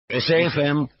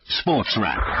SAFM Sports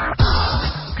Wrap.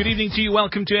 Good evening to you.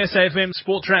 Welcome to SAFM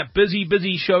Sports Wrap.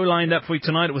 Busy show lined up for you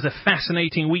tonight. It was a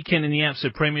fascinating weekend in the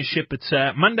ABSA Premiership. It's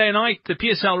Monday night, the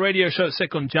PSL radio show at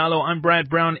Second Jalo. I'm Brad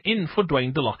Brown, in for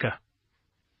Dwayne DeLocca.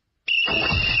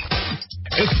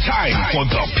 It's time for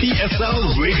the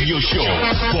PSL Radio Show.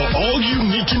 For all you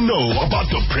need to know about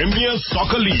the Premier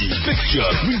Soccer League,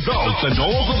 fixtures, results, and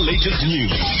all the latest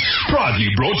news.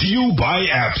 Proudly brought to you by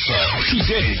ABSA.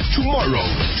 Today, tomorrow,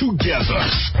 together.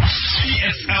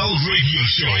 PSL Radio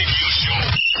Show.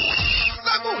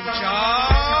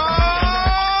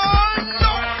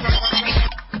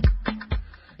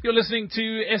 You're listening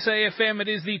to SAFM. It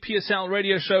is the PSL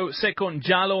radio show Second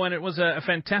Jalo, and it was a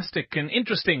fantastic and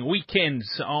interesting weekend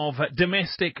of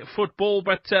domestic football.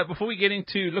 But before we get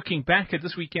into looking back at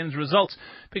this weekend's results,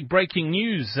 big breaking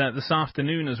news this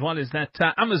afternoon as well is that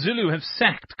AmaZulu have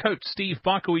sacked coach Steve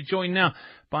Barker. We're joined now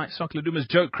by Soccer Laduma's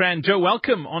Joe Cran. Joe,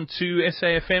 welcome onto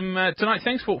SAFM tonight.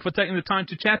 Thanks for taking the time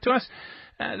to chat to us.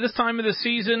 This time of the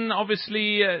season,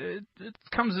 obviously, it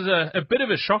comes as a bit of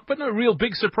a shock, but no real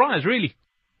big surprise, really.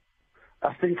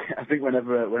 I think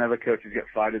whenever coaches get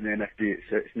fired in the NFD,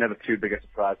 it's never too big a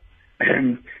surprise.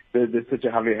 There's such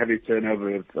a heavy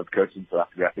turnover of coaches in South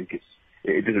Africa. I think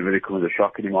it doesn't really come as a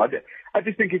shock anymore. I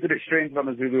just think it's a bit strange for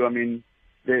AmaZulu. I mean,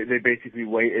 they basically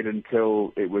waited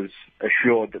until it was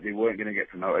assured that they weren't going to get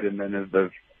promoted, and then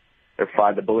they've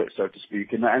fired the bullet, so to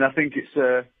speak. And I think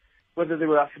it's whether they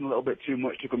were asking a little bit too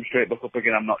much to come straight back up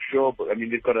again, I'm not sure. But I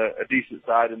mean, they've got a decent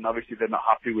side, and obviously they're not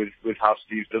happy with how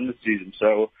Steve's done this season.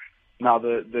 So now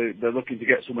they're looking to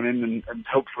get someone in, and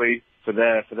hopefully for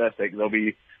their sake they'll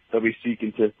be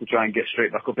seeking to try and get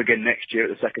straight back up again next year at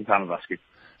the second time of asking.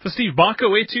 For Steve Barker,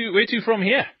 where to from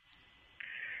here?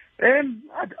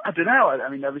 I don't know. I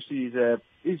mean, obviously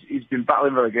he's been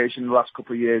battling relegation the last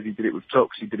couple of years. He did it with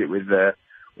Tuks. He did it with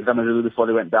AmaZulu before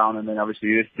they went down, and then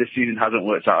obviously this season hasn't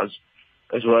worked out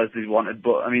as well as they wanted.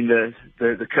 But I mean, the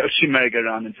coaching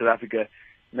merry-go-round in South Africa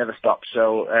never stops.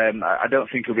 So I don't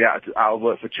think he'll be out of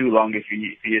work for too long if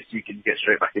he is seeking to get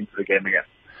straight back into the game again.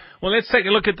 Well, let's take a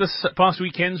look at this past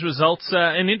weekend's results.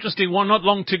 An interesting one, not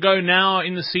long to go now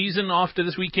in the season after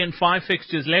this weekend, 5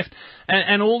 fixtures left,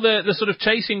 and all the sort of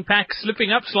chasing pack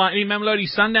slipping up slightly. Mamelodi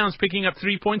Sundowns picking up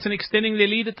 3 points and extending their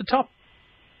lead at the top.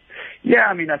 Yeah,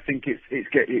 I mean, I think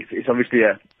it's obviously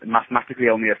mathematically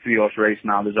only a 3-horse race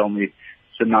now. There's only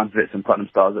Sundowns, Wits and Platinum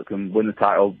Stars that can win the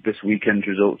title. This weekend's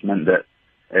results meant that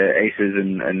Aces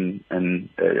and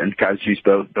Kaizer Chiefs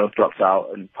both dropped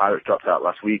out, and Pirates dropped out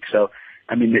last week. So,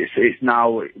 I mean, it's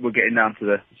now we're getting down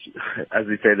to as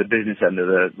they say, the business end of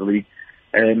the league.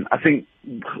 I think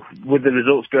with the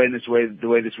results going the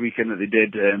way this weekend that they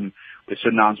did, with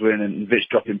Sundowns winning and Wits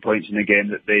dropping points in a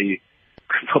game that they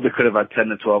probably could have had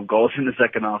 10 or 12 goals in the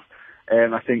second half.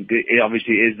 I think it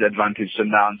obviously is the advantage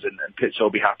Sundowns, and Pits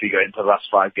will be happy going into the last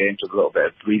 5 games with a little bit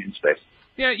of breathing space.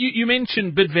 Yeah, you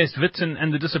mentioned Bidvest Wits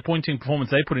and the disappointing performance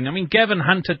they put in. I mean, Gavin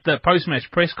Hunt at the post-match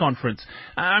press conference,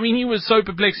 I mean, he was so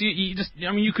perplexed.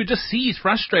 You could just see his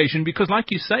frustration because,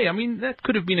 like you say, I mean, that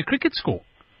could have been a cricket score.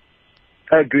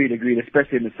 Agreed,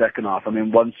 especially in the second half. I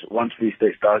mean, once Free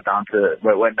State Stars it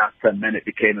went down to 10 men, it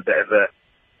became a bit of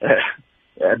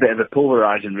a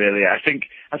pulverising, really. I think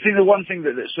the one thing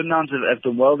that Sundowns have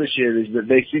done well this year is that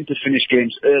they seem to finish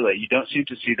games early. You don't seem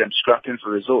to see them scrapping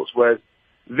for results, whereas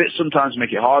Wits sometimes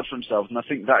make it hard for themselves, and I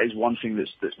think that is one thing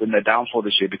that's been their downfall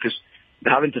this year, because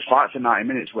they're having to fight for 90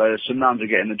 minutes, whereas Sundowns are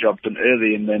getting the job done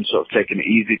early and then sort of taking it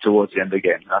easy towards the end of the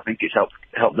game. And I think it's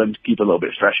helped them keep a little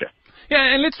bit fresher.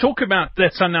 Yeah, and let's talk about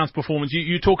that Sundowns performance.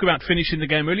 You talk about finishing the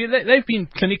game earlier. They've been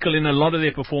clinical in a lot of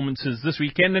their performances this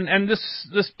weekend, and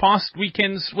this past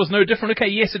weekend was no different. Okay,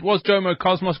 yes, it was Jomo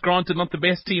Cosmos, granted not the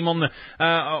best team on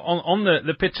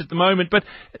the pitch at the moment, but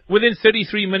within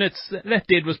 33 minutes, that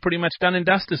dead was pretty much done and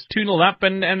dusted. 2-0 up,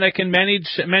 and they can manage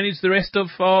the rest of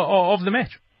the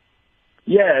match.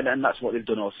 Yeah, and that's what they've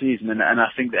done all season, and I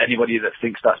think that anybody that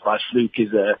thinks that's by fluke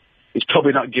is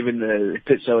probably not giving the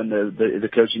Pitso and the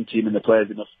coaching team and the players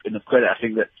enough credit. I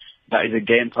think that is a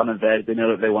game plan of theirs. They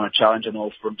know that they want to challenge on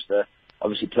all fronts. They're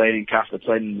obviously playing in CAF, they're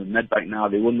playing in the Nedbank now.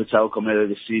 They won the Telkom earlier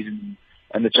this season,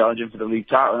 and they're challenging for the league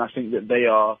title. And I think that they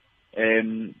are,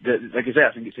 like I say,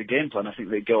 I think it's a game plan. I think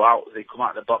they go out, they come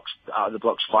out of the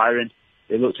blocks firing.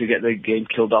 They look to get the game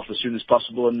killed off as soon as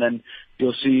possible, and then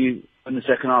you'll see when the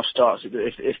second half starts,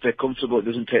 if they're comfortable, it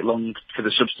doesn't take long for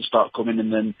the subs to start coming,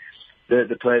 and then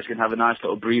the players can have a nice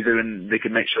little breather and they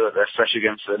can make sure that they're fresh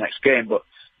again for the next game. But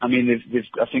I mean,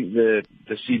 I think the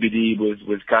CBD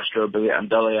with Castro, Billiet and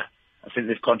Delia, I think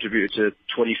they've contributed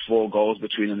to 24 goals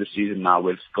between them this season now,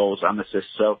 with goals and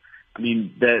assists. So I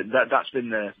mean, that's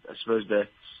been I suppose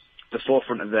the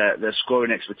forefront of their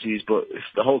scoring expertise. But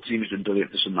the whole team has been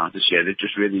brilliant for Sundowns this year. They've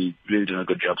just really done a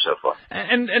good job so far.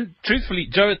 And truthfully,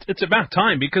 Joe, it's about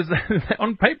time, because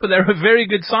on paper they're a very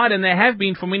good side, and they have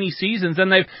been for many seasons,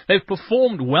 and they've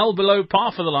performed well below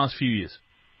par for the last few years.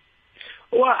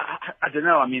 Well, I don't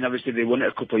know. I mean, obviously they won it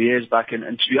a couple of years back, and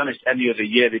to be honest, any other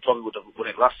year they probably would have won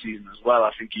it last season as well.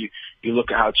 I think you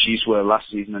look at how Chiefs were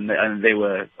last season, and they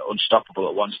were unstoppable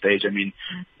at one stage. I mean,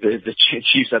 the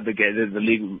Chiefs had the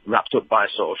league wrapped up by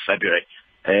sort of February.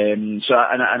 So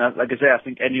like I say, I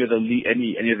think any other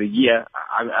year,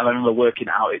 I remember working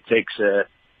out, it takes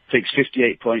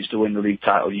 58 points to win the league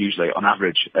title usually on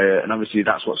average, and obviously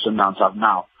that's what Sundowns have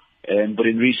now. But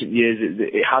in recent years,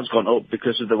 it has gone up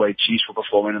because of the way Chiefs were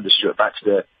performing under Stuart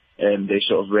Baxter. They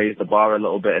sort of raised the bar a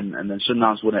little bit, and then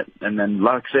Sundowns won it. And then,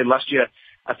 like I said, last year,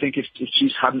 I think if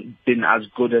Chiefs hadn't been as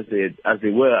good as they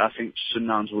were, I think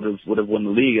Sundowns would have won the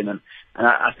league. And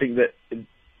I think that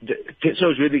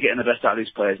Pitso is really getting the best out of these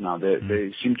players now.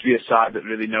 They seem to be a side that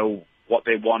really know what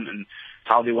they want and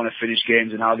how they want to finish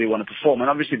games and how they want to perform. And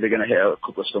obviously, they're going to hit a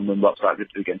couple of stumbling blocks like they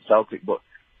did against Celtic, but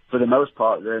for the most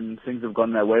part, then things have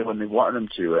gone their way when they wanted them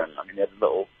to. I mean, they had a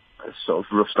little sort of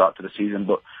rough start to the season,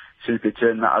 but since they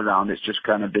turned that around, it's just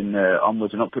kind of been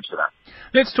onwards and upwards for them.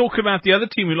 Let's talk about the other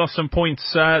team who lost some points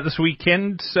this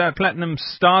weekend. Platinum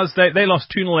Stars, they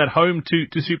lost 2-0 at home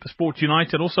to SuperSport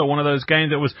United. Also one of those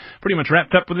games that was pretty much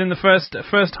wrapped up within the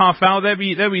first half hour.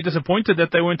 They'll be disappointed that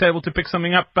they weren't able to pick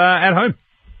something up at home.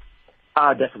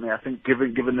 Definitely. I think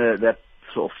given their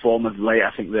sort of form of late,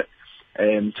 I think that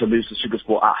to lose to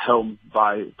SuperSport at home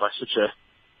by such a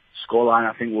scoreline,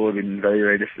 I think would have been very,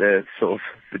 very sort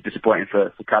of disappointing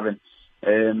for Cavan.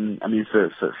 I mean,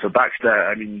 for Baxter,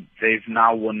 I mean, they've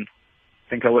now won. I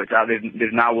think I worked out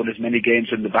they've now won as many games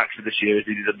under Baxter this year as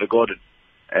they did under Gordon,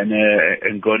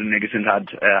 and Gordon Niggerson had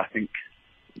I think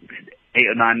 8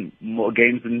 or 9 more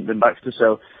games than Baxter.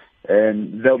 So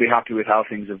they'll be happy with how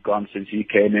things have gone since he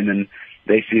came in, and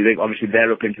they see obviously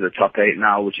they're up into the top 8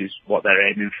 now, which is what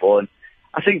they're aiming for. And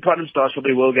I think Platinum Stars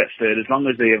probably will get third as long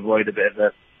as they avoid a bit of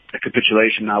a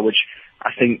capitulation now, which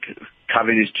I think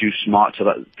Cavan is too smart to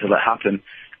let happen.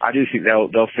 I do think they'll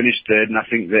finish third, and I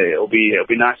think that it'll be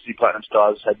nice to see Platinum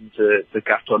Stars heading to the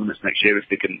GAF tournaments next year if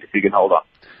they can hold on.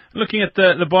 Looking at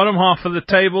the bottom half of the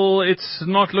table, it's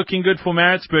not looking good for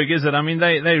Maritzburg, is it? I mean,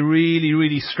 they're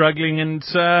really struggling, and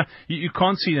you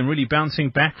can't see them really bouncing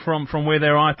back from where they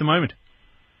are at the moment.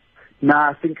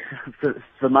 I think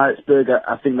for Maritzburg,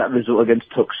 I think that result against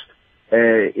Tux,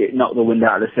 it knocked the wind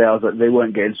out of their sails. They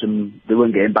weren't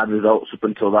getting bad results up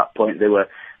until that point. They were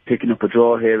picking up a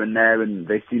draw here and there, and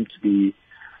they seemed to be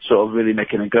sort of really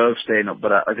making a go of staying up.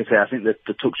 But like I say, I think that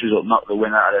the Tux result knocked the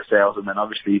wind out of their sails, and then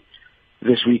obviously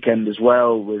this weekend as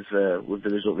well with the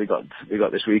result they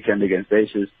got this weekend against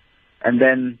Aces. And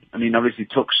then, I mean, obviously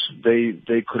Tux,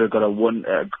 they could have got a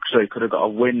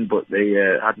win, but they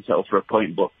had to settle for a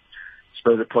point. But I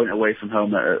suppose a point away from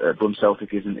home at Brum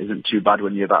Celtic isn't too bad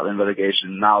when you're battling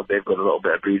relegation. Now they've got a little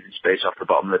bit of breathing space off the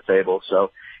bottom of the table,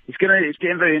 so it's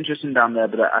getting very interesting down there.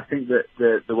 But I think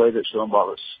that the way that Sean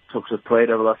Bartlett's Tux have played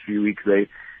over the last few weeks, they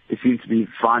seem to be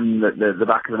finding the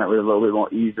back of the net with a little bit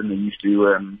more ease than they used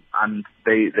to, and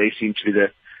they seem to be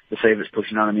the favourites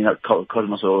pushing on. I mean,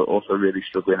 Cosmos are also really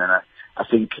struggling, and I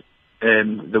think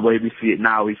the way we see it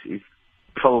now is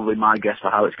probably my guess for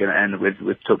how it's going to end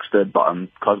with Tux third bottom,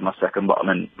 Cosmos second bottom,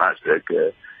 and Maritzburg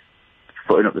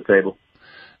footing up the table.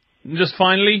 Just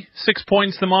finally, 6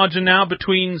 points the margin now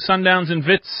between Sundowns and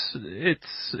Wits.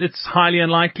 It's highly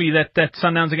unlikely that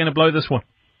Sundowns are going to blow this one.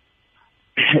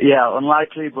 Yeah,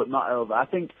 unlikely, but not over. I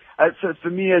think for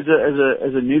me as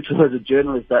a neutral, as a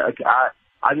journalist,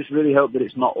 I just really hope that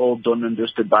it's not all done and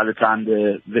dusted by the time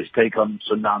the Wits take on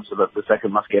Sundowns for the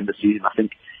second last game of the season. I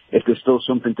think if there's still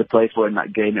something to play for in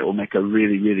that game, it will make a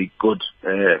really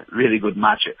good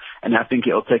match. And I think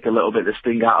it'll take a little bit of the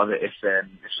sting out of it if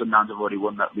Sundowns have already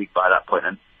won that league by that point.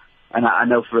 And I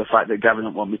know for a fact that Gavin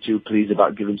won't want me too pleased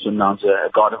about giving Sundowns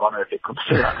a guard of honour if it comes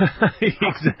to that.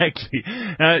 Exactly.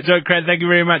 Joe Craig, thank you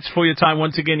very much for your time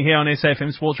once again here on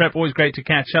SAFM Sports Wrap. Always great to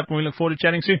catch up, and we look forward to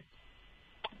chatting soon.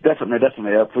 Definitely.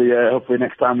 Hopefully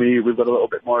next time we've got a little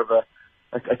bit more of a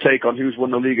take on who's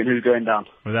won the league and who's going down.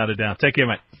 Without a doubt. Take care,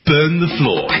 mate. Burn the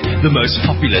Floor, the most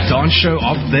popular dance show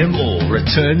of them all,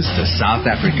 returns to South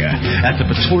Africa at the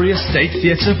Pretoria State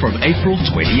Theatre from April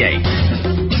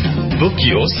 28th. Book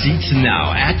your seats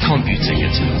now at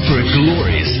CompuTicket for a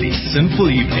gloriously simple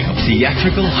evening of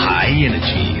theatrical high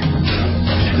energy.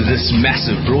 This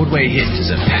massive Broadway hit is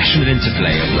a passionate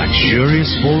interplay of luxurious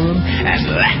ballroom and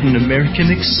Latin American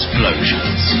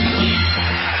explosions.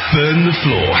 Burn the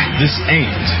Floor. This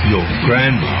ain't your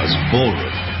grandma's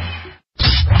ballroom.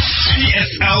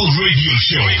 PSL Radio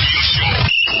Show.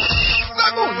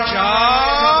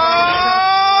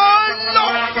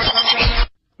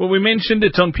 Well, we mentioned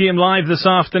it on PM Live this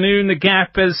afternoon. The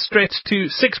gap has stretched to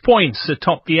 6 points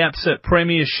atop the ABSA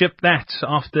Premiership. That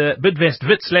after Bidvest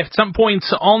Wits left some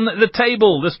points on the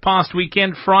table this past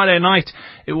weekend, Friday night.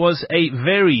 It was a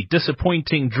very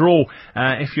disappointing draw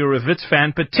if you're a Wits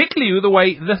fan, particularly with the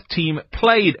way the team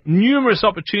played. Numerous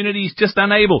opportunities, just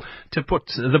unable to put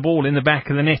the ball in the back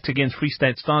of the net against Free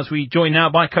State Stars. We joined now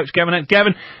by Coach Gavin Hunt.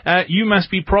 Gavin, you must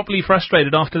be properly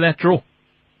frustrated after that draw.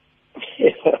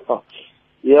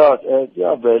 Yeah,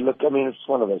 but look, I mean, it's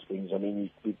one of those things. I mean,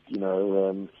 we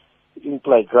didn't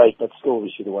play great, but still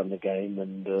we should have won the game,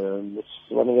 and it's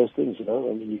one of those things, I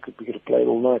mean, we could have played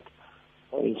all night.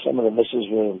 I mean, some of the misses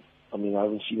were, I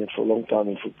haven't seen it for a long time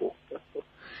in football.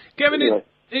 Gavin, anyway.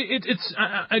 It's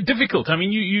difficult. I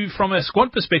mean, you from a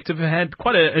squad perspective have had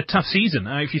quite a tough season.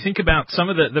 If you think about some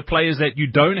of the players that you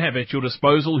don't have at your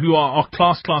disposal, who are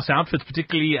class outfits,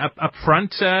 particularly up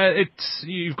front,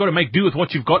 you've got to make do with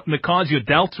what you've got in the cards you're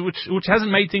dealt, which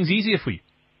hasn't made things easier for you.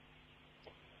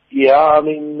 Yeah, I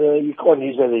mean, you can't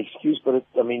use that as an excuse, but it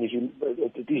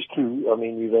is true. I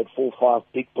mean, we've had 4 or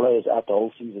 5 big players out the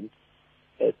whole season.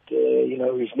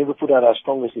 We've never put out our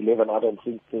strongest 11. I don't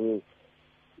think.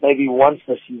 Maybe once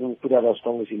this season we put out our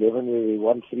strongest 11 where we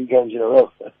won 3 games in a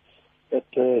row. But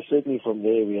certainly from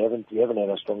there we haven't had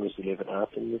our strongest 11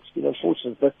 out, and it's been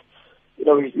unfortunate. But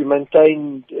we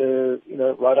maintained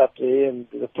right up there, and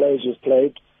the players who've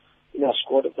played in our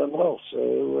squad have done well.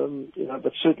 So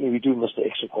but certainly we do miss the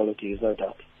extra quality. There's no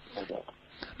doubt.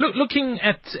 Looking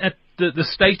at the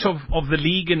state of the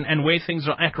league and where things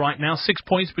are at right now, 6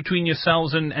 points between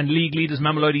yourselves and league leaders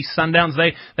Mamelodi Sundowns.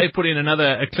 They put in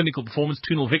a clinical performance,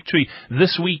 2-0 victory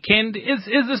this weekend. Is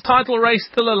this title race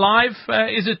still alive?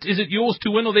 Is it yours to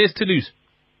win or theirs to lose?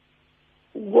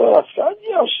 Well,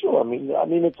 yeah, sure. I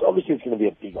mean, it's obviously it's going to be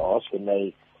a big ask, and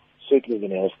they certainly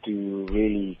going to have to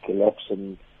really collapse,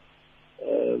 and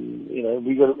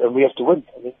we have to win.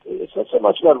 I mean, it's not so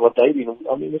much about what they do.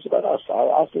 I mean, it's about us.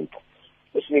 I think.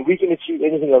 Listen, if we can achieve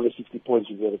anything over 60 points,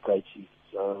 we've got a great season.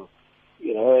 So,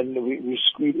 and we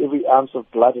squeezed every ounce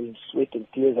of blood and sweat and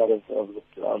tears out of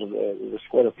the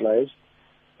squad of players.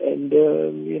 And,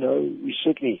 we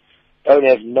certainly don't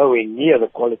have nowhere near the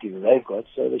quality that they've got,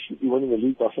 so they should be winning the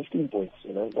league by 15 points,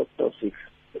 not 6,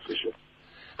 that's for sure.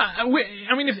 I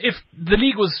mean, if the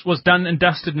league was done and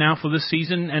dusted now for this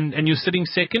season and you're sitting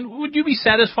second, would you be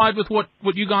satisfied with what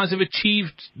you guys have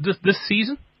achieved this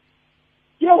season?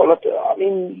 Yeah, well, look, I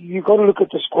mean, you've got to look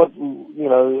at the squad,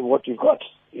 what you've got,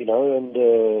 and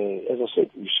as I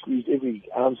said, we've squeezed every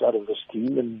ounce out of this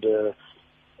team, and to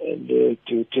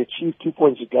achieve 2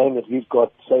 points a game that we've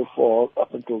got so far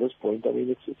up until this point, I mean,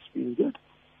 it's been good.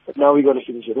 But now we've got to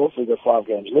finish it off. We've got 5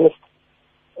 games left.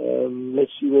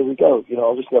 Let's see where we go.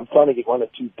 Obviously I'm trying to get 1 or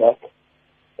 2 back.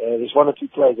 There's 1 or 2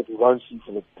 players that we won't see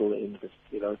till the end of it,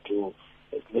 till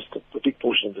at least a big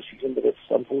portion of the season, but it's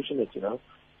unfortunate,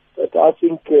 But I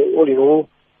think, all in all,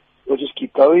 we'll just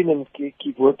keep going and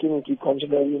keep working and keep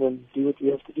concentrating and do what we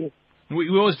have to do. We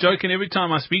always joke, and every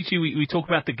time I speak to you, we talk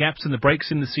about the gaps and the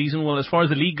breaks in the season. Well, as far as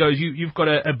the league goes, you've got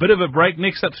a bit of a break.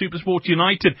 Next up, SuperSport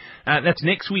United. That's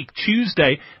next week,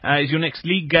 Tuesday, is your next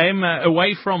league game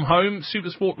away from home.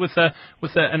 SuperSport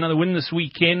with another win this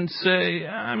weekend. So,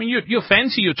 I mean, you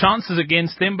fancy your chances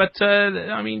against them, but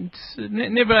I mean,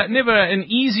 never an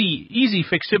easy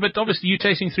fixture. But obviously, you're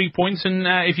chasing 3 points, and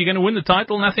if you're going to win the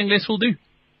title, nothing less will do.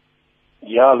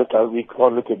 Yeah, look, we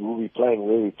can't look at who we're playing,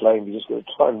 where we're playing. We just got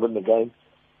to try and win the game.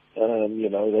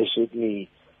 They certainly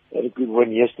had a good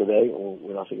win yesterday, or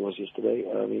when I think it was yesterday.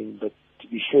 I mean, but to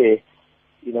be fair,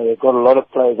 they've got a lot of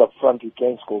players up front who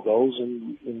can score goals,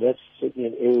 and that's certainly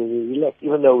an area where we lack,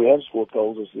 even though we have scored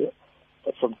goals this year,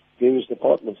 but from various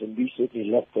departments, and we certainly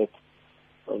lack that.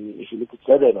 If you look at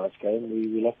Saturday night's game,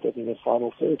 we lack that in the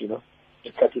final third,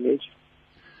 the cutting edge.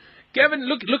 Gavin,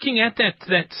 looking at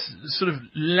that sort of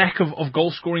lack of goal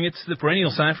scoring, it's the perennial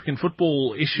South African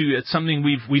football issue. It's something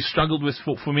we've struggled with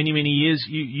for many years.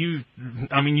 You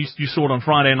saw it on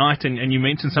Friday night, and you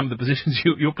mentioned some of the positions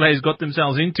your players got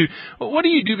themselves into. What do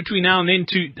you do between now and then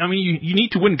you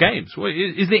need to win games?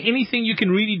 Is there anything you can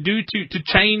really do to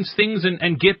change things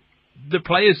and get the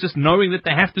players just knowing that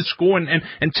they have to score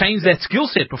and change that skill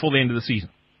set before the end of the season?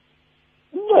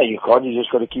 No, you can't. You just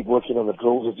got to keep working on the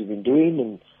drills that you've been doing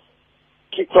and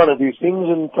keep trying to do things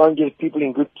and try and get people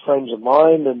in good frames of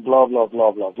mind and blah, blah,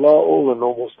 blah, blah, blah. All the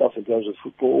normal stuff that goes with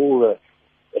football, all the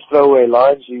throwaway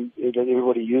lines that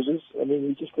everybody uses. I mean,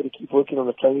 you just got to keep working on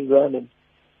the training ground and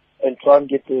try and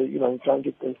get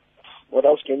what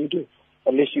else can you do?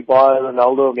 unless you buy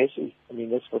Ronaldo or Messi. I mean,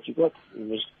 that's what you got.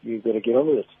 You've got to get on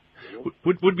with it.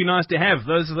 Would be nice to have.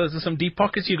 Those are some deep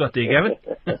pockets you got there, Gavin.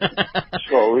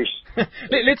 Sure, I wish.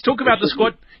 Let's talk about the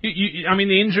squad. I mean,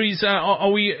 the injuries. Are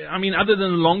we? I mean, other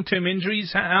than the long-term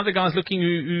injuries, how are the guys looking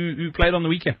who played on the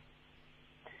weekend?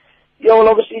 Yeah, well,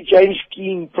 obviously James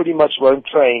Keane pretty much won't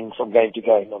train from game to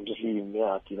game. I'm just leaving him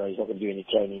out. He's not going to do any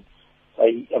training.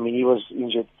 I mean, he was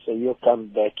injured, so he'll come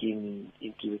back into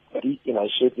it. But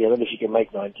certainly, I don't know if he can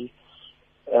make 90.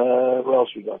 What else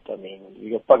we got? I mean,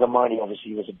 we got Pagamani,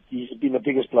 obviously. He's been the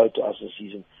biggest blow to us this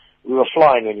season. We were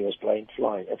flying when he was playing,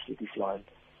 absolutely flying.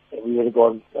 And we would have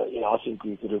gone, I think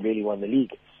we could have really won the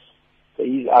league. So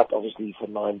he's out, obviously, for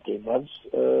 9-10 months.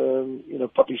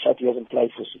 Papi Fati hasn't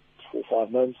played for 4 or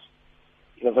 5 months.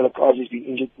 Velakazi's been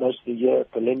injured most of the year.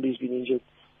 Kalembe's been injured.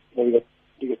 We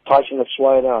got Tyson of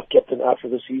Swire now, captain out for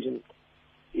the season.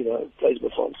 Plays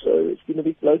Buffon. So it's been a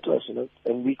big blow to us,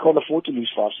 and we can't afford to lose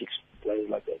 5-6 players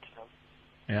like that.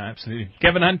 Yeah, absolutely.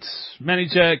 Gavin Hunt,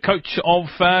 manager, coach of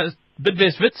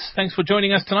Bidvest Wits. Thanks for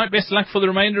joining us tonight. Best of luck for the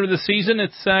remainder of the season.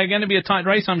 It's going to be a tight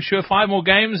race, I'm sure. 5 more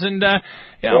games, and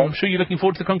I'm sure you're looking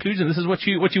forward to the conclusion. This is what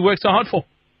you worked so hard for.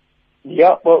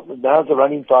 Yeah, well, now's the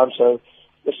running time, so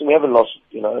listen, we haven't lost,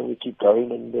 we keep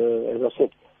going, and as I said,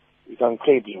 we've done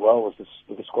incredibly well with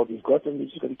the squad we've got, and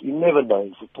you never know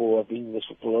in football. I've been in this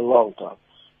football a long time.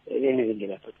 Anything can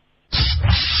happen.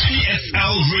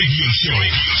 PSL Radio Show.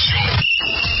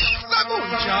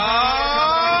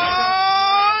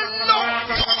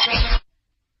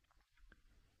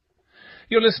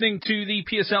 You're listening to the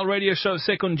PSL Radio Show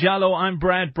Sekunjalo. I'm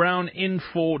Brad Brown in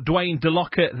for Dwayne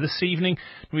DeLocca this evening.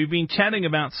 We've been chatting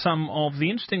about some of the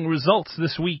interesting results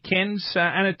this weekend,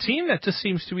 and a team that just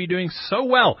seems to be doing so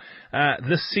well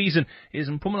this season is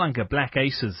Mpumalanga Black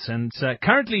Aces, and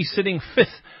currently sitting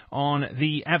 5th on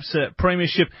the ABSA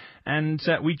Premiership. And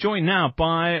we're joined now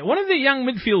by one of the young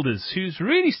midfielders who's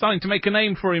really starting to make a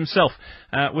name for himself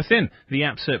within the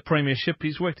ABSA Premiership.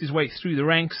 He's worked his way through the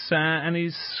ranks and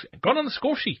he's got on the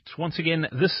score sheet once again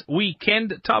this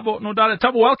weekend. Thabo Nodala.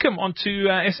 Thabo, welcome onto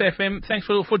SFM. Thanks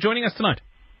for joining us tonight.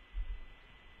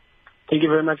 Thank you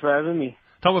very much for having me.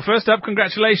 Thabo, first up,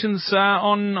 congratulations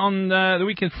on the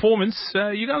weekend performance.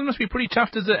 You guys must be pretty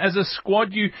chuffed as a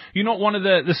squad. You're not one of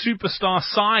the superstar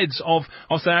sides of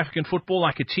South African football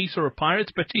like a Chiefs or a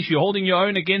Pirates, but you're holding your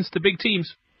own against the big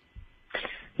teams.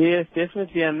 Yes,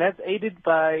 definitely, and that's aided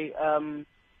by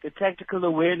the tactical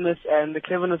awareness and the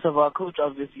cleverness of our coach.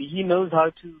 Obviously, he knows how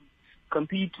to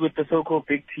compete with the so-called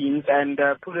big teams and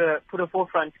put a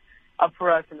forefront up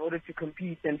for us in order to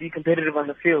compete and be competitive on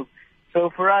the field. So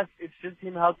for us, it's just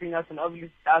him helping us and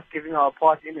obviously us giving our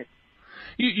part in it.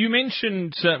 You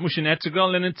mentioned Mushin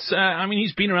Ertugrul, and it's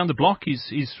he's been around the block.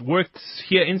 He's worked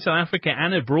here in South Africa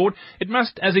and abroad. It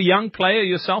must, as a young player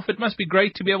yourself, it must be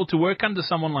great to be able to work under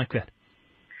someone like that.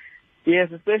 Yes,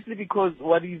 especially because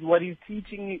what he's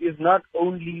teaching is not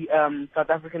only South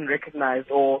African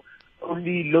recognized or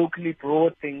only locally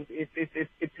broad things.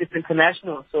 It's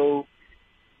international. So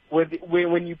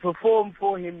when you perform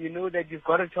for him, you know that you've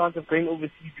got a chance of going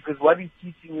overseas because what he's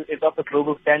teaching you is of a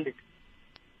global standard.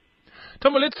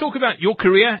 Tom, let's talk about your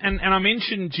career. And I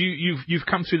mentioned you've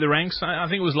come through the ranks. I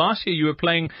think it was last year you were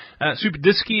playing Super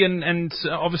Diski, and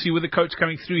obviously with the coach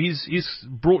coming through, he's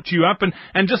brought you up.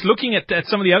 And just looking at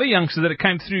some of the other youngsters that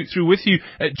came through with you,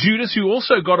 Judas, who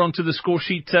also got onto the score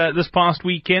sheet this past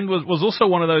weekend, was also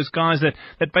one of those guys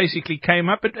that basically came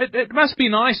up. It must be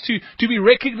nice to be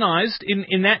recognised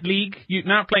in that league. You're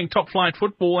now playing top flight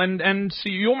football, and so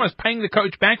you're almost paying the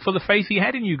coach back for the faith he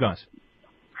had in you guys.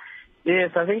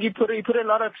 Yes, I think he put a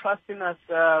lot of trust in us,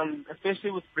 especially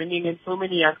with bringing in so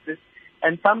many youngsters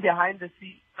and some behind the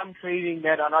scenes, some training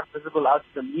that are not visible out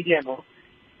to the media and all.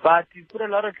 But he put a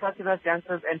lot of trust in us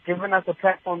youngsters and given us a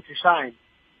platform to shine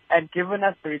and given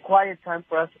us the required time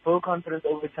for us to build confidence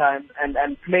over time and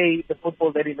play the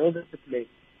football that he knows us to play.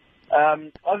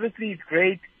 Obviously, it's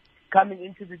great coming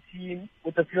into the team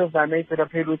with a few of my mates that I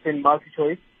played with in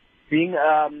multi-choice, being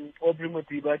Aubrey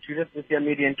Modiba, Judas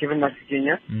Musiamedi, and Kevin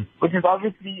Masikinya, which is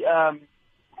obviously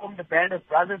formed a band of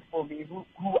brothers for me who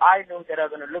I know that are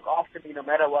going to look after me no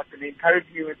matter what, and they encourage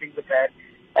me when things are bad,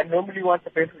 and normally want the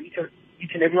best for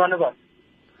each and every one of us.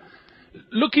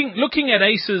 Looking at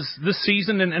Aces this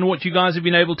season and what you guys have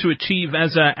been able to achieve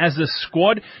as a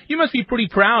squad, you must be pretty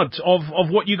proud of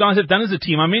what you guys have done as a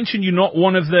team. I mentioned you're not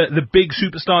one of the big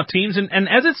superstar teams, and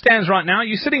as it stands right now,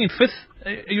 you're sitting in 5th.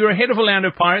 You're ahead of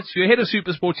Orlando Pirates. You're ahead of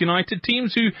SuperSport United,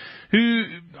 teams who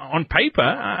on paper,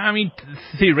 I mean,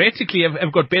 theoretically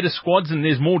have got better squads and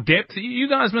there's more depth. You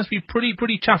guys must be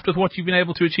pretty chuffed with what you've been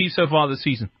able to achieve so far this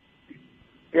season.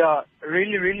 Yeah,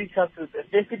 really, really chuffed,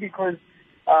 especially because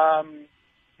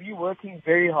we're working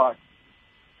very hard.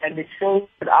 And it shows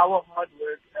that our hard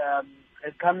work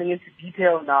is coming into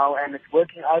detail now, and it's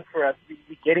working out for us.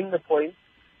 We're getting the points.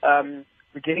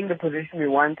 We're getting the position we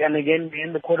want, and again, we're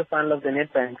in the quarterfinal of the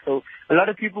Nedbank. So a lot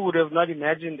of people would have not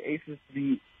imagined Aces to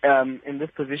be in this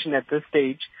position at this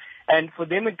stage, and for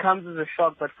them it comes as a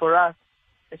shock. But for us,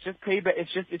 it's just payback.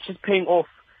 It's just paying off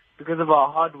because of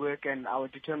our hard work and our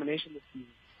determination this season.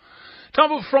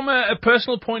 Thabo, from a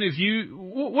personal point of view,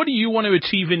 what do you want to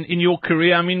achieve in your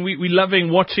career? I mean, we're loving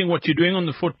watching what you're doing on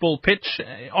the football pitch.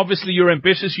 Obviously, you're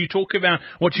ambitious. You talk about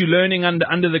what you're learning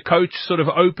under the coach sort of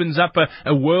opens up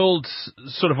a world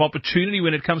sort of opportunity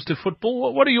when it comes to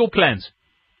football. What are your plans?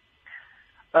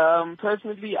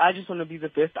 Personally, I just want to be the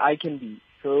best I can be.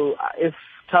 So if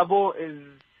Thabo is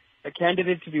a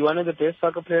candidate to be one of the best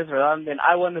soccer players around, then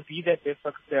I want to be that best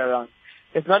soccer player around.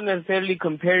 It's not necessarily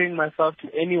comparing myself to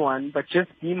anyone, but just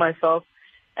be myself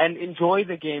and enjoy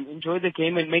the game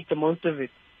and make the most of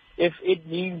it. If it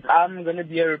means I'm going to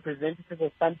be a representative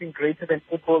of something greater than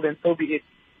football, then so be it.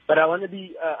 But I want to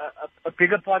be a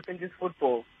bigger part than just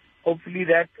football. Hopefully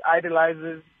that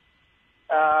idolizes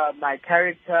my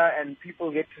character and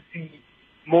people get to see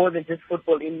more than just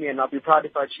football in me, and I'll be proud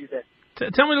if I achieve that.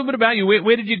 Tell me a little bit about you.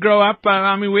 Where did you grow up?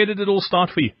 I mean, where did it all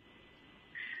start for you?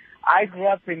 I grew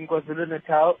up in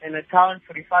KwaZulu-Natal, in a town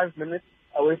 45 minutes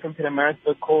away from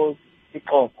Pietermaritzburg called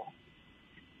Ikopo.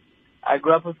 I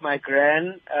grew up with my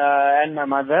gran and my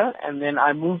mother, and then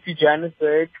I moved to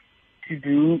Johannesburg to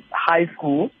do high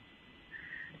school.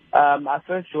 I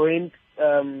first joined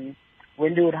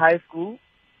Windwood High School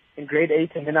in grade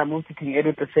 8, and then I moved to King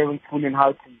Edward VII School in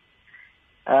Houghton.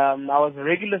 I was a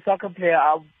regular soccer player.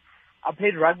 I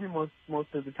played rugby most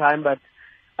of the time, but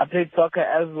I played soccer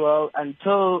as well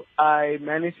until I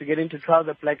managed to get into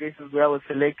Trouser Black Aces, where I was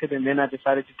selected, and then I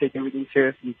decided to take everything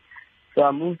seriously. So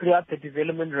I moved throughout the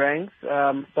development ranks,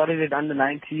 started at under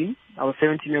 19. I was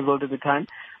 17 years old at the time.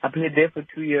 I played there for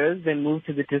 2 years, then moved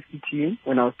to the Diski team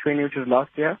when I was 20, which was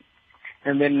last year.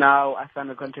 And then now I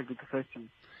signed a contract with the first team.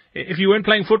 If you weren't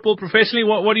playing football professionally,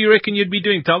 what do you reckon you'd be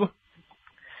doing, Thabo?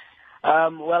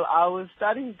 Well, I was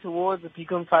studying towards a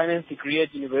BCom Finance degree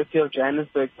at University of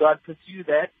Johannesburg, so I'd pursue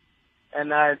that,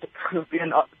 and I'd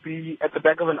be at the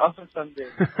back of an office someday.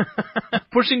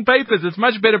 Pushing papers, it's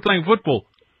much better playing football.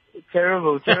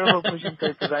 Terrible pushing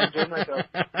papers. I enjoy myself.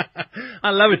 I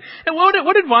love it. And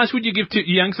what advice would you give to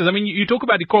youngsters? I mean, you talk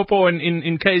about Ikopo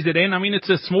in KZN. I mean, it's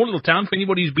a small little town. For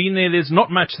anybody who's been there, there's not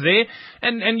much there.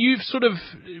 And you've sort of,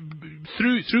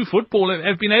 through football,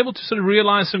 have been able to sort of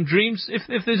realize some dreams.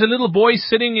 If there's a little boy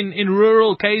sitting in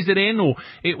rural KZN or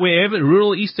wherever,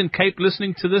 rural Eastern Cape,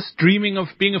 listening to this, dreaming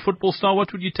of being a football star,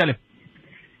 what would you tell him?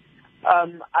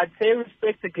 I'd say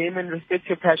respect the game and respect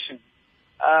your passion.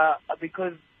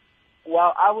 Because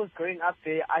while I was growing up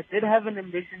there, I did have an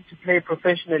ambition to play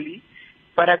professionally,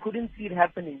 but I couldn't see it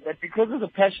happening. But because of the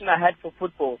passion I had for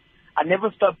football, I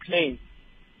never stopped playing.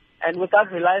 And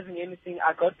without realizing anything,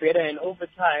 I got better, and over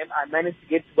time, I managed to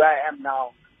get to where I am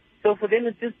now. So for them,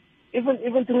 it's just, even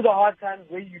through the hard times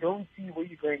where you don't see where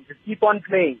you're going, just keep on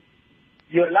playing.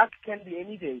 Your luck can be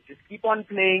any day. Just keep on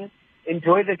playing,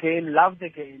 enjoy the game, love the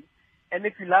game. And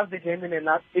if you love the game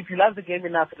enough,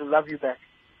 it'll love you back.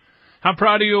 How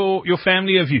proud are your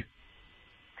family of you?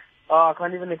 Oh, I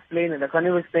can't even explain it.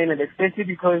 Especially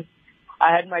because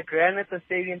I had my gran at the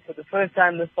stadium for the first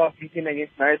time this past weekend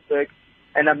against Maritzburg,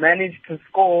 and I managed to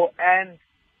score and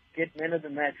get man of the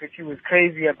match, which he was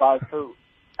crazy about. So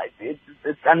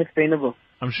it's unexplainable.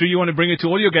 I'm sure you want to bring it to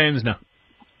all your games now.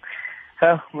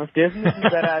 Most definitely,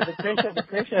 but the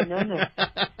pressure, no.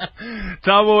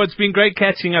 Thabo, it's been great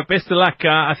catching up. Best of luck.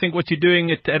 I think what you're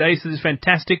doing at Aces is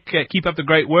fantastic. Keep up the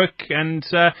great work, and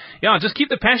just keep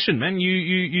the passion, man.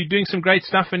 You're doing some great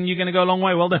stuff, and you're going to go a long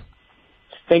way. Well done.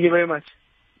 Thank you very much.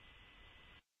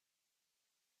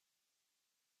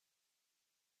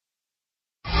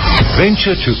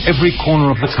 Venture to every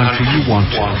corner of the country you want.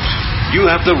 You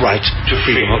have the right to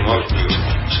freedom of movement.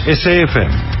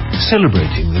 SAFM.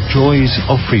 Celebrating the joys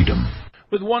of freedom.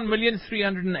 With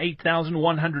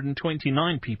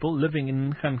 1,308,129 people living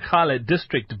in Nkandla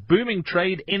district, booming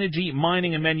trade, energy,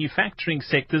 mining and manufacturing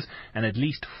sectors, and at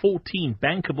least 14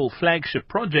 bankable flagship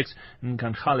projects,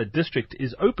 Nkandla district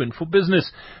is open for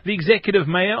business. The executive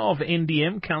mayor of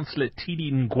NDM, Councillor Tidi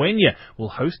Ngwenya, will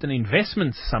host an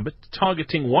investment summit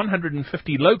targeting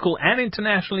 150 local and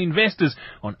international investors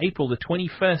on April the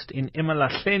 21st in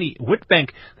Emalahleni,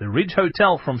 Witbank, the Ridge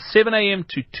Hotel, from 7 a.m.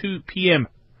 to 2 p.m.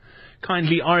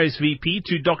 kindly RSVP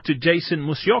to Dr. Jason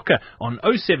Musyoka on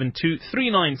 072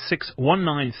 396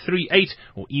 1938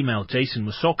 or email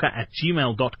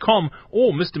jasonmusyoka@gmail.com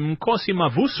or Mr. Mkosi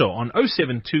Mavuso on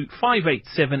 072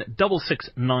 587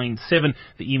 6697.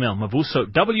 The email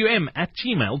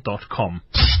mavusowm@gmail.com.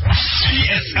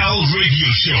 PSL Radio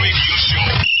Show.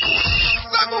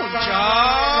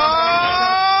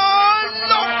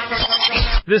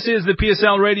 This is the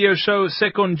PSL Radio Show,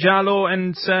 Second Jalo,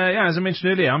 and as I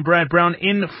mentioned earlier, I'm Brad Brown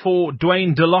in for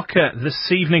Dwayne DeLocca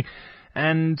this evening.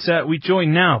 And we're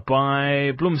joined now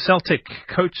by Bloem Celtic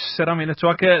coach Serame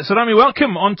Letwaka. Serame,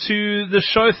 welcome onto the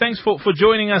show. Thanks for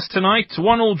joining us tonight.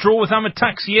 1-1 draw with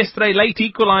Amatax yesterday, late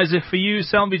equaliser for you,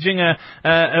 salvaging a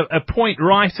point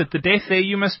right at the death there.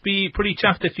 You must be pretty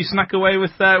chuffed that you snuck away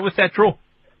with that draw.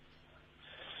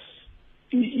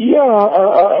 Yeah,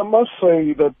 I must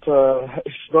say that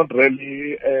it's not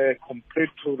really a complete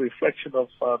reflection of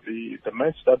the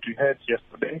match that we had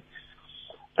yesterday.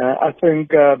 I think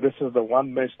this is the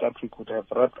one match that we could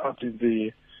have wrapped up in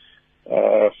the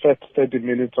first 30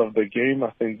 minutes of the game. I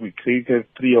think we created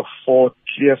 3 or 4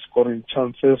 clear scoring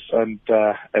chances, and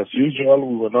as usual,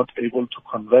 we were not able to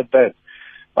convert that.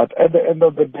 But at the end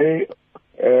of the day,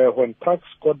 when Tuks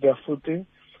got their footing,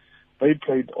 they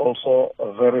played also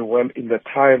very well in the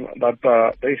time that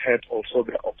they had also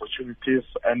their opportunities.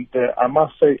 And I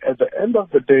must say, at the end of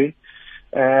the day,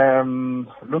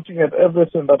 looking at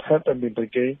everything that happened in the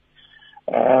game,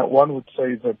 one would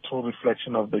say it's a true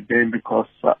reflection of the game, because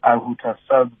I would have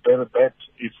felt very bad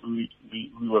if we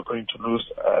were going to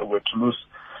lose,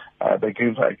 the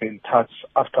games against Tuks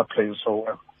after playing so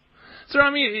well. So,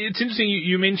 I mean, it's interesting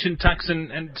you mentioned Tuks,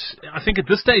 and I think at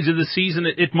this stage of the season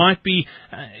it might be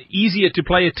easier to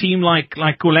play a team like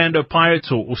Orlando Pirates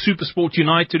or SuperSport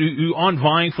United who aren't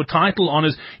vying for title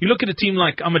honours. You look at a team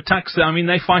like Amatax, I mean,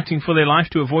 they're fighting for their life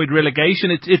to avoid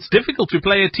relegation. It's difficult to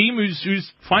play a team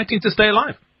who's fighting to stay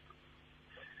alive.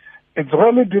 It's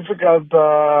really difficult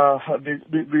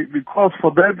because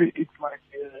for them it's like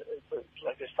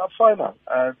a cup final.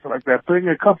 It's like they're playing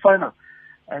a cup final,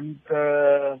 and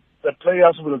the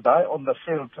players will die on the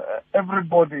field.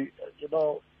 Everybody,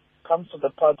 comes to the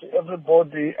party.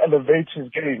 Everybody elevates his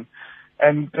game.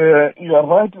 And you are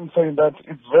right in saying that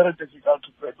it's very difficult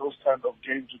to play those kind of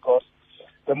games, because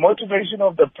the motivation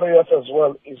of the players as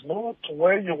well is not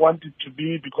where you want it to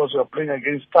be, because you're playing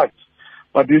against Tuks.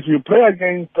 But if you play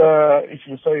against, if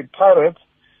you say Pirates,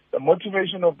 the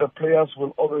motivation of the players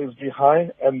will always be high,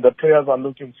 and the players are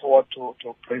looking forward to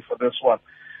play for this one.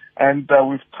 And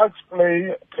with Tuks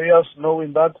players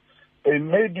knowing that they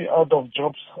may be out of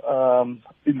jobs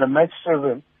in the next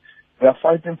season, they're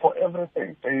fighting for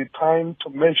everything. They're trying to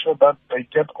make sure that they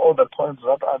get all the points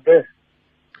that are there.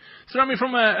 So, I mean,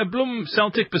 from a Bloem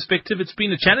Celtic perspective, it's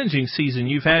been a challenging season.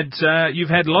 You've had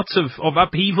lots of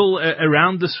upheaval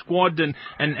around the squad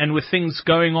and with things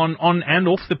going on and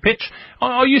off the pitch.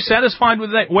 Are you satisfied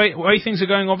with that way things are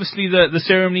going? Obviously, the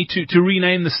ceremony to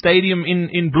rename the stadium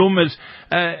in Bloem is,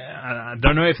 I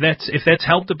don't know if that's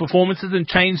helped the performances and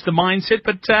changed the mindset,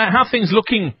 but how are things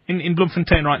looking in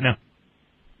Bloemfontein right now?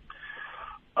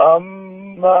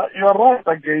 You're right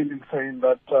again in saying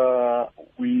that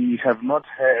we have not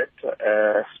had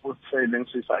smooth sailing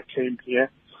since I came here.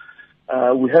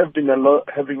 We have been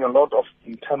having a lot of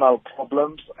internal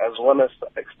problems as well as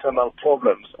external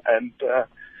problems, and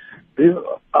these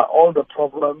are all the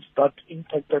problems that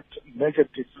impacted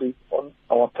negatively on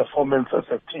our performance as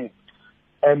a team.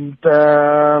 And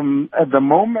at the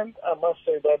moment, I must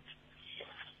say that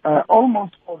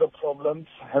almost all the problems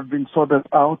have been sorted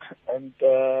out, and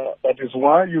that is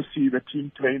why you see the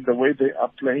team playing the way they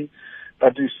are playing.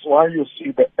 That is why you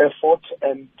see the effort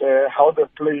and how the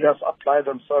players apply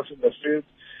themselves in the field.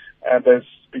 And there's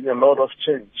been a lot of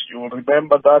change. You will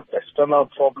remember that external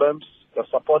problems, the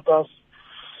supporters,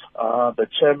 the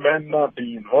chairman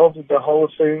being involved in the whole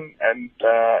thing, and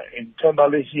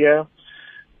internally here,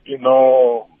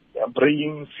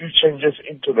 bringing few changes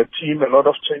into the team, a lot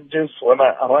of changes when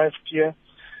I arrived here.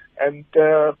 And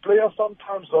players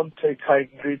sometimes don't take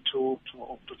kindly to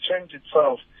change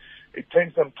itself. It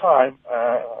takes them time,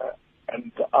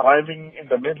 and arriving in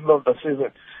the middle of the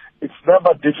season, it's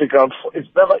never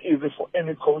easy for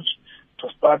any coach to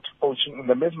start coaching in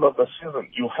the middle of the season.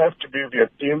 You have to be with your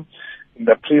team in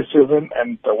the pre-season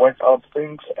and work out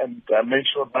things and make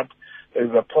sure that there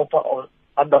is a proper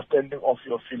understanding of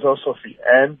your philosophy.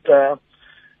 And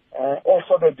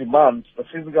also the demands, the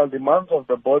physical demands of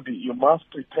the body, you must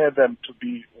prepare them to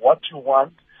be what you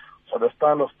want for the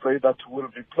style of play that you will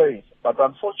be playing. But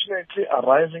unfortunately,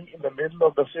 arriving in the middle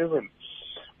of the season,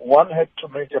 one had to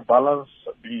make a balance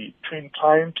between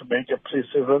trying to make a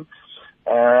pre-season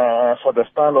for the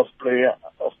style of play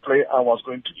I was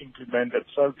going to implement at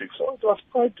Celtic. So it was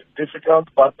quite difficult,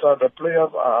 but the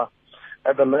players are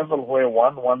at the level where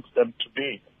one wants them to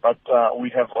be. But we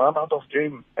have run out of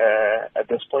game at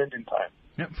this point in time.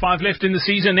 Yep, 5 left in the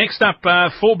season. Next up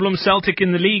for Bloem Celtic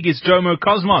in the league is Jomo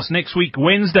Cosmos next week,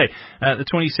 Wednesday, the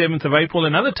 27th of April.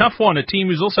 Another tough one, a team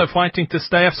who's also fighting to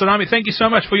stay up. Serame, thank you so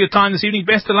much for your time this evening.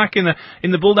 Best of luck in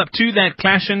the build-up to that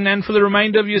clash and for the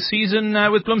remainder of your season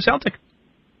with Bloem Celtic.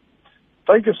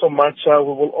 Thank you so much. We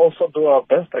will also do our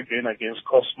best again against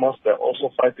Cosmos. They're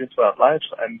also fighting for our lives,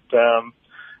 and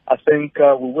I think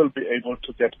we will be able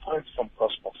to get points from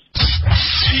Cosmos.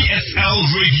 PSL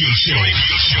Radio Show.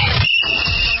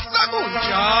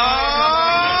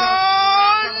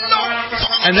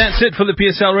 And that's it for the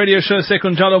PSL Radio Show,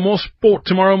 Second Jalo. More sport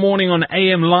tomorrow morning on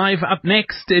AM Live. Up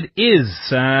next, it is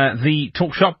the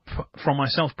Talk Shop from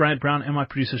myself, Brad Brown, and my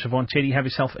producer, Siobhan Teddy. Have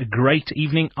yourself a great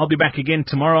evening. I'll be back again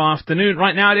tomorrow afternoon.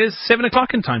 Right now it is 7 o'clock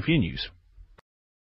and time for your news.